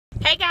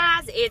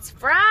guys, it's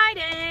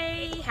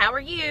Friday. How are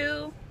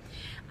you?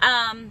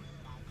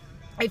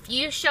 If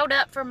you showed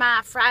up for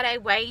my Friday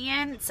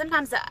weigh-in,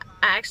 sometimes I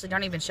actually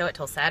don't even show it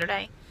till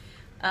Saturday.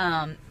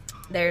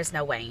 There's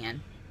no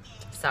weigh-in.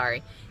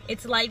 Sorry.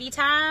 It's lady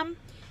time,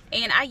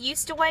 and I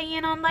used to weigh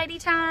in on lady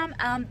time.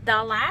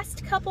 The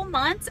last couple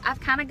months,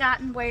 I've kind of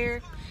gotten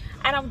where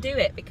I don't do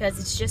it because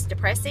it's just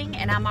depressing,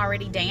 and I'm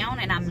already down,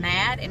 and I'm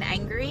mad and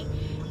angry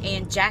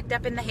and jacked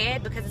up in the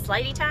head because it's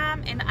lady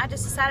time, and I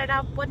just decided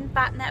I wasn't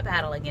fighting that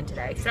battle again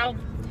today. So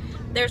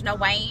there's no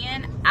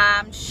weigh-in.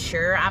 I'm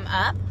sure I'm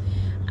up.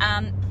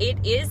 It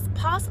is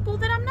possible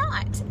that I'm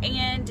not,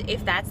 and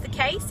if that's the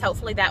case,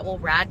 hopefully that will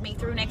ride me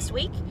through next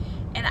week,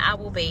 and I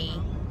will be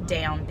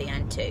down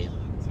then too.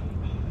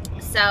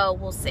 So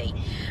we'll see.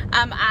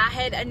 I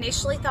had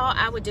initially thought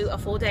I would do a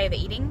full day of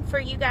eating for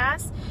you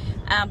guys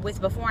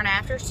with before and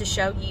afters to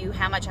show you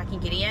how much I can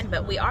get in,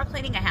 but we are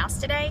cleaning a house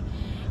today,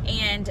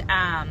 and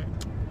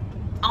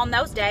on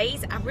those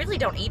days I really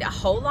don't eat a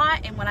whole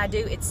lot, and when I do,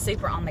 it's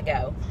super on the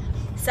go.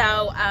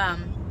 So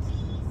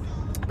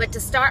but to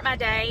start my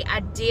day, I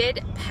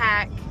did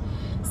pack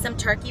some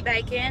turkey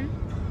bacon,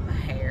 my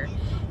hair,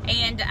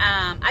 and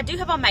I do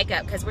have on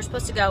makeup because we're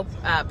supposed to go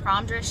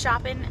prom dress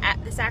shopping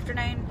this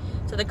afternoon.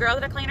 So the girl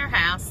that I clean her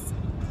house,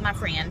 my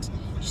friend,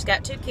 she's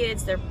got 2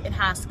 kids. They're in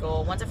high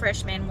school. One's a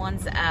freshman,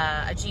 one's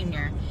a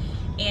junior.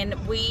 And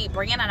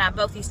Brianna and I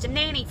both used to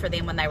nanny for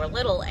them when they were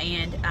little.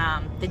 And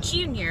the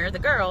junior, the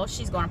girl,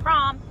 she's going to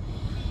prom.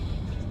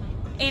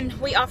 And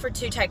we offered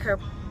to take her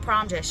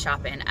prom dress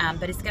shopping,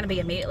 but it's going to be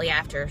immediately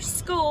after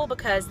school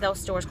because those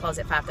stores close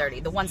at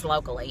 5:30. The ones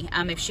locally.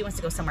 If she wants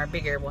to go somewhere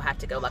bigger, we'll have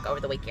to go like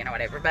over the weekend or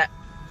whatever. But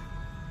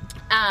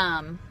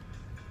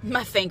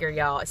my finger,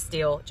 y'all, is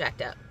still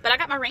jacked up, but I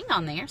got my ring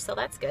on there, so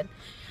that's good.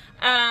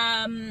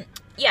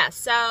 Yeah.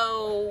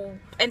 So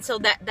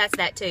that's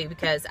that too,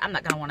 because I'm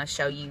not gonna want to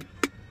show you.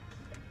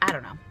 I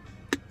don't know.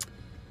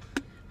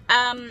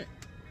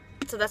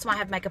 So that's why I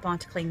have makeup on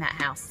to clean that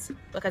house,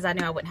 because I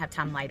knew I wouldn't have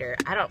time later.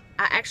 I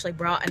actually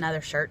brought another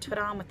shirt to put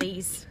on with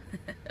these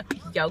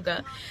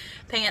yoga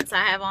pants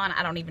I have on.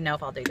 I don't even know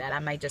if I'll do that. I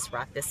may just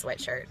rock this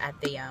sweatshirt at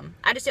the,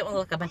 I just didn't want to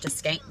look a bunch of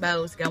skank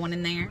bows going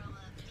in there.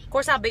 Of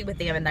course, I'll be with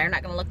them, and they're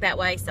not going to look that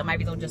way, so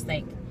maybe they'll just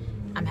think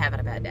I'm having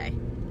a bad day.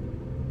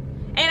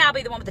 And I'll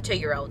be the one with the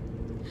 2-year-old.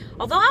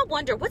 Although I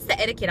wonder, what's the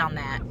etiquette on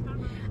that?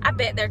 I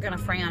bet they're going to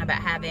frown about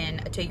having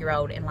a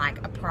 2-year-old in, like,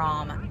 a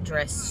prom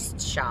dress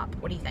shop.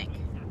 What do you think?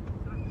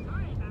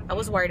 I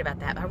was worried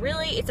about that, but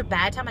really, it's a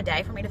bad time of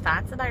day for me to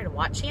find somebody to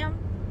watch him.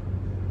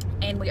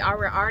 And we're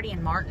already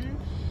in Martin,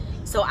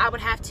 so I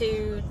would have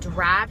to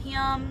drive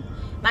him.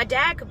 My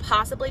dad could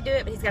possibly do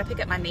it, but he's got to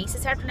pick up my niece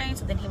this afternoon,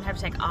 so then he would have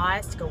to take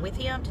Oz to go with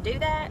him to do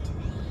that.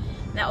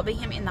 And that would be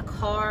him in the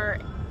car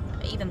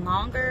even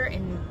longer.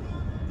 And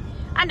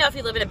I know if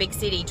you live in a big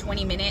city,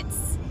 20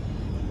 minutes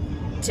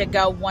to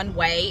go one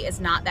way is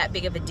not that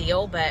big of a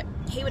deal, but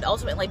he would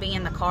ultimately be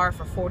in the car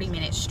for 40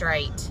 minutes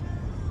straight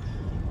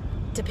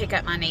to pick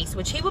up my niece,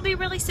 which he would be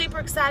really super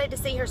excited to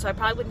see her, so I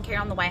probably wouldn't care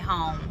on the way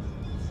home.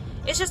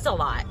 It's just a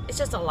lot. It's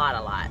just a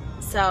lot.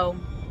 So,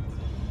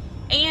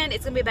 and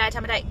it's gonna be a bad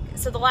time of day.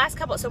 So the last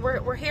couple, so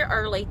we're here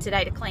early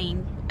today to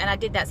clean, and I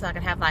did that so I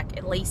could have like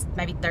at least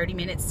maybe 30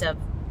 minutes of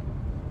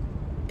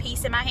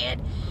peace in my head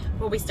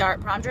before we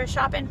start prom dress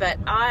shopping. But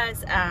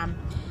Oz,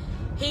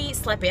 he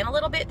slept in a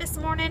little bit this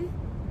morning,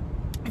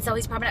 and so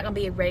he's probably not gonna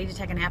be ready to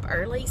take a nap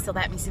early, so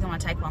that means he's gonna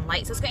take one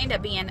late. So it's gonna end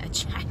up being a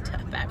jacked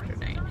up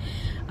afternoon.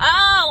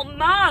 Oh,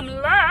 mom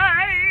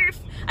life!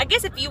 I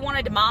guess if you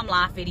wanted a mom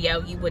life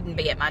video, you wouldn't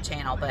be at my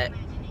channel, but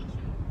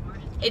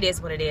it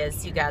is what it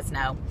is. You guys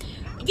know.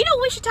 You know,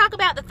 we should talk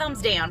about the thumbs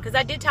down, because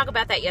I did talk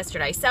about that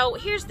yesterday. So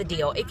here's the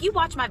deal. If you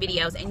watch my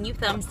videos and you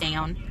thumbs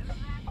down,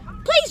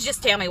 please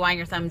just tell me why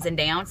you're thumbsing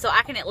down so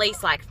I can at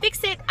least like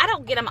fix it. I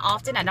don't get them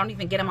often. I don't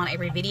even get them on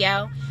every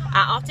video.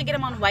 I often get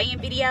them on weigh-in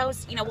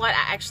videos. You know what?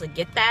 I actually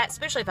get that,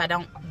 especially if I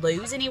don't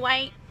lose any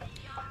weight.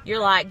 You're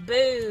like,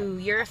 boo,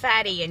 you're a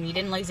fatty and you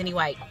didn't lose any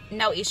weight.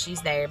 No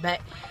issues there. But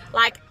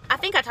like, I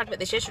think I talked about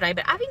this yesterday,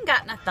 but I've even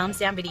gotten a thumbs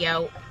down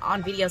video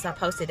on videos I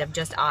posted of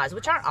just Oz,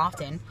 which aren't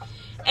often.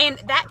 And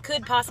that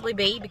could possibly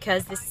be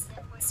because this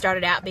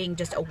started out being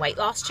just a weight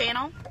loss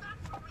channel.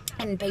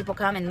 And people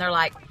come and they're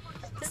like,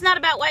 this is not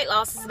about weight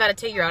loss, this is about a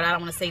 2-year-old. I don't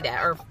want to see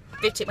that. Or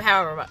 15,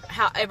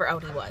 however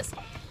old he was.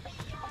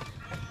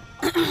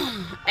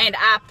 And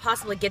I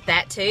possibly get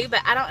that too,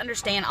 but I don't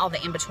understand all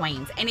the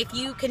in-betweens. And if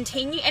you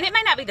continue, and it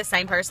may not be the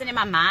same person in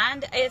my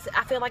mind,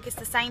 I feel like it's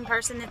the same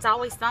person that's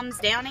always thumbs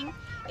downing.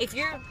 If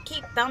you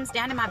keep thumbs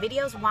down in my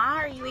videos, why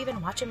are you even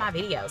watching my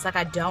videos? Like,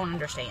 I don't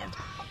understand.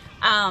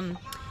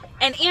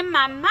 And in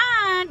my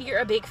mind, you're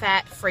a big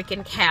fat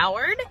freaking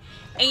coward.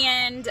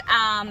 And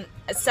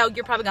so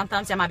you're probably gonna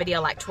thumbs down my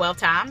video like 12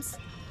 times.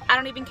 I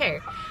don't even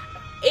care.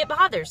 It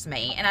bothers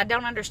me, and I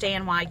don't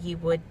understand why you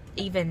would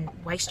even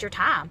waste your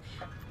time.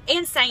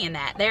 In saying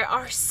that, there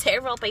are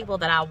several people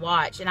that I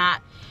watch and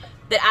that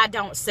I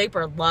don't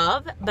super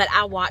love, but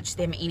I watch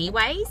them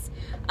anyways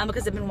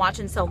because I've been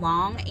watching so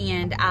long,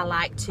 and I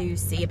like to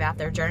see about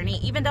their journey,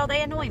 even though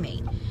they annoy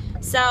me.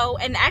 So,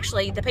 and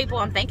actually, the people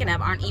I'm thinking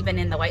of aren't even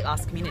in the weight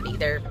loss community.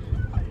 They're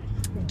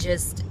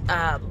just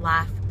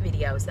life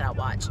videos that I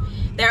watch.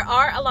 There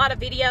are a lot of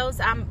videos.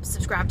 I'm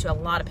subscribed to a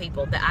lot of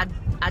people that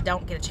I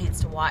don't get a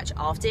chance to watch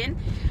often.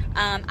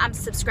 I'm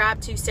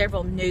subscribed to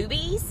several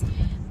newbies.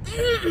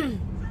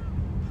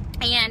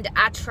 And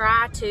I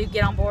try to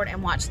get on board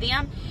and watch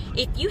them.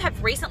 If you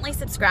have recently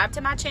subscribed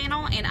to my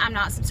channel and I'm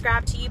not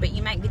subscribed to you, but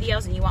you make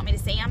videos and you want me to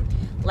see them,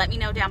 let me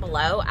know down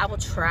below. I will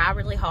try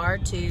really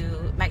hard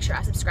to make sure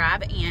I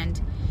subscribe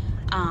and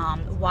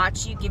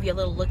watch you, give you a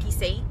little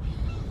looky-see.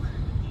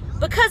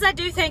 Because I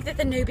do think that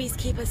the newbies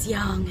keep us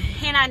young.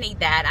 And I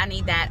need that. I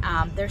need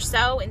that. They're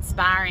so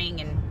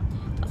inspiring, and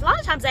a lot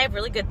of times they have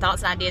really good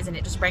thoughts and ideas, and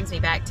it just brings me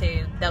back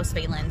to those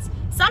feelings.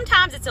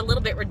 Sometimes it's a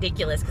little bit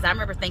ridiculous because I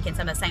remember thinking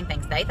some of the same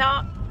things they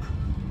thought.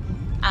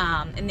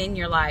 And then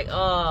you're like,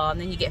 oh,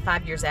 and then you get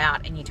 5 years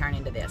out and you turn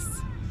into this.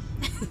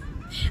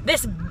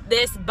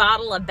 this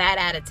bottle of bad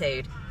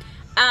attitude.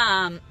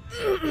 But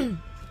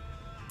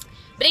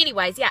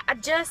anyways, yeah, I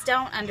just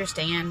don't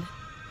understand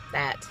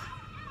that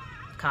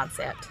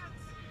concept.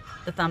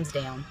 The thumbs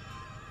down.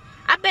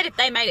 I bet if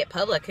they made it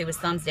public who was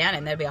thumbs down,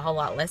 and there'd be a whole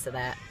lot less of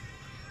that.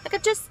 Like, I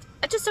just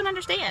don't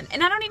understand.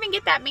 And I don't even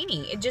get that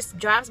many. It just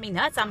drives me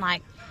nuts. I'm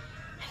like,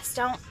 I just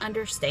don't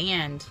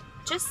understand.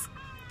 Just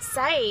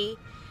say,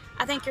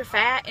 I think you're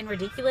fat and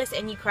ridiculous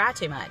and you cry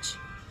too much.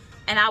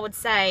 And I would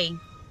say,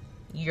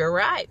 you're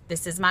right.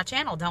 This is my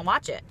channel. Don't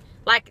watch it.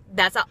 Like,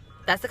 that's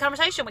the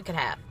conversation we could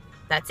have.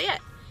 That's it.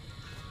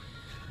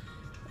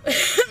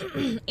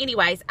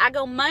 Anyways, I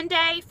go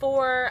Monday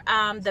for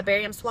the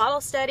barium swallow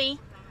study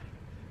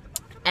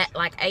at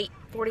like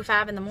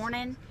 8:45 in the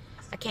morning.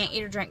 I can't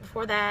eat or drink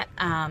before that.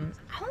 I'm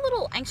a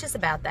little anxious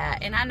about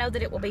that, and I know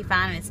that it will be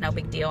fine and it's no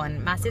big deal.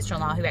 And my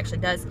sister-in-law, who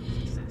actually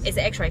is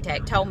an x-ray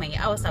tech, told me,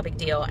 oh, it's no big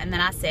deal. And then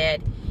I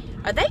said,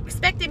 are they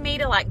expecting me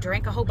to like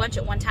drink a whole bunch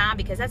at one time?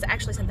 Because that's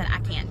actually something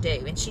I can't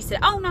do. And she said,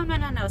 oh, no,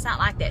 it's not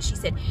like that. She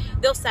said,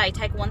 they'll say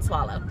take 1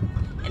 swallow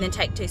and then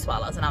take 2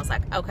 swallows. And I was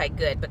like, okay,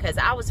 good, because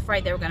I was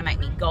afraid they were going to make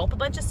me gulp a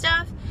bunch of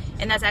stuff,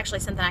 and that's actually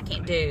something I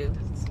can't do.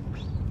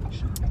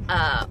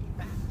 I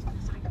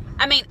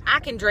mean, I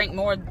can drink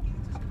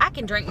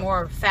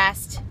more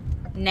fast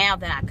now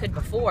than I could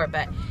before,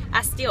 but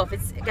I still, if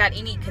it's got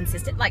any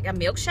consistent, like a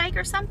milkshake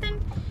or something,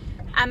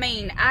 I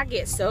mean, I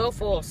get so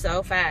full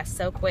so fast,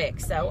 so quick.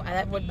 So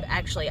that would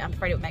actually, I'm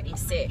afraid it would make me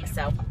sick.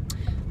 So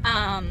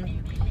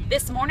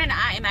this morning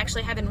I am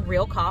actually having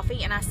real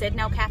coffee, and I said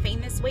no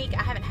caffeine this week.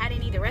 I haven't had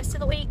any the rest of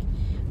the week,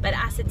 but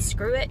I said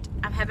screw it.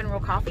 I'm having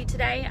real coffee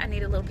today. I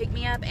need a little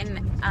pick-me-up.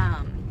 And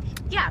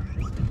yeah,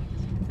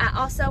 I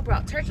also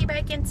brought turkey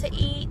bacon to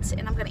eat,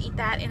 and I'm gonna eat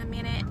that in a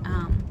minute.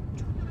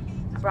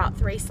 I brought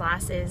 3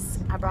 slices.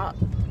 I brought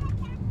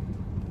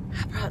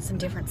some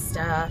different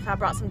stuff. I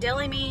brought some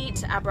deli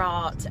meat. I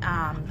brought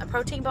a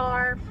protein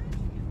bar,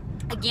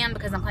 again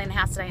because I'm cleaning the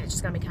house today and it's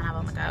just gonna be kind of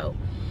on the go.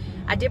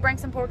 I did bring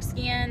some pork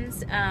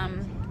skins. I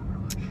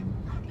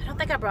don't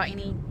think I brought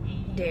any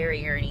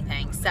dairy or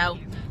anything, so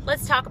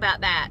let's talk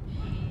about that.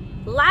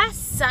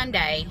 Last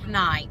Sunday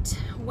night,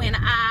 when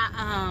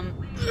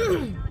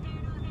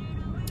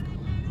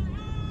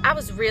I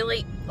was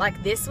really,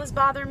 like, this was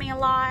bothering me a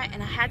lot,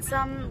 and I had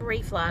some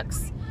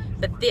reflux,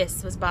 but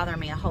this was bothering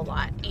me a whole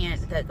lot, and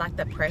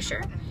the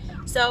pressure.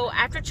 So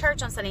after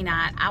church on Sunday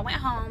night, I went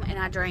home and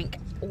I drank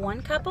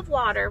 1 cup of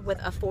water with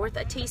 1/4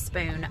 a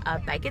teaspoon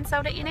of baking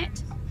soda in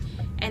it.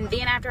 And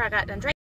then after I got done drinking,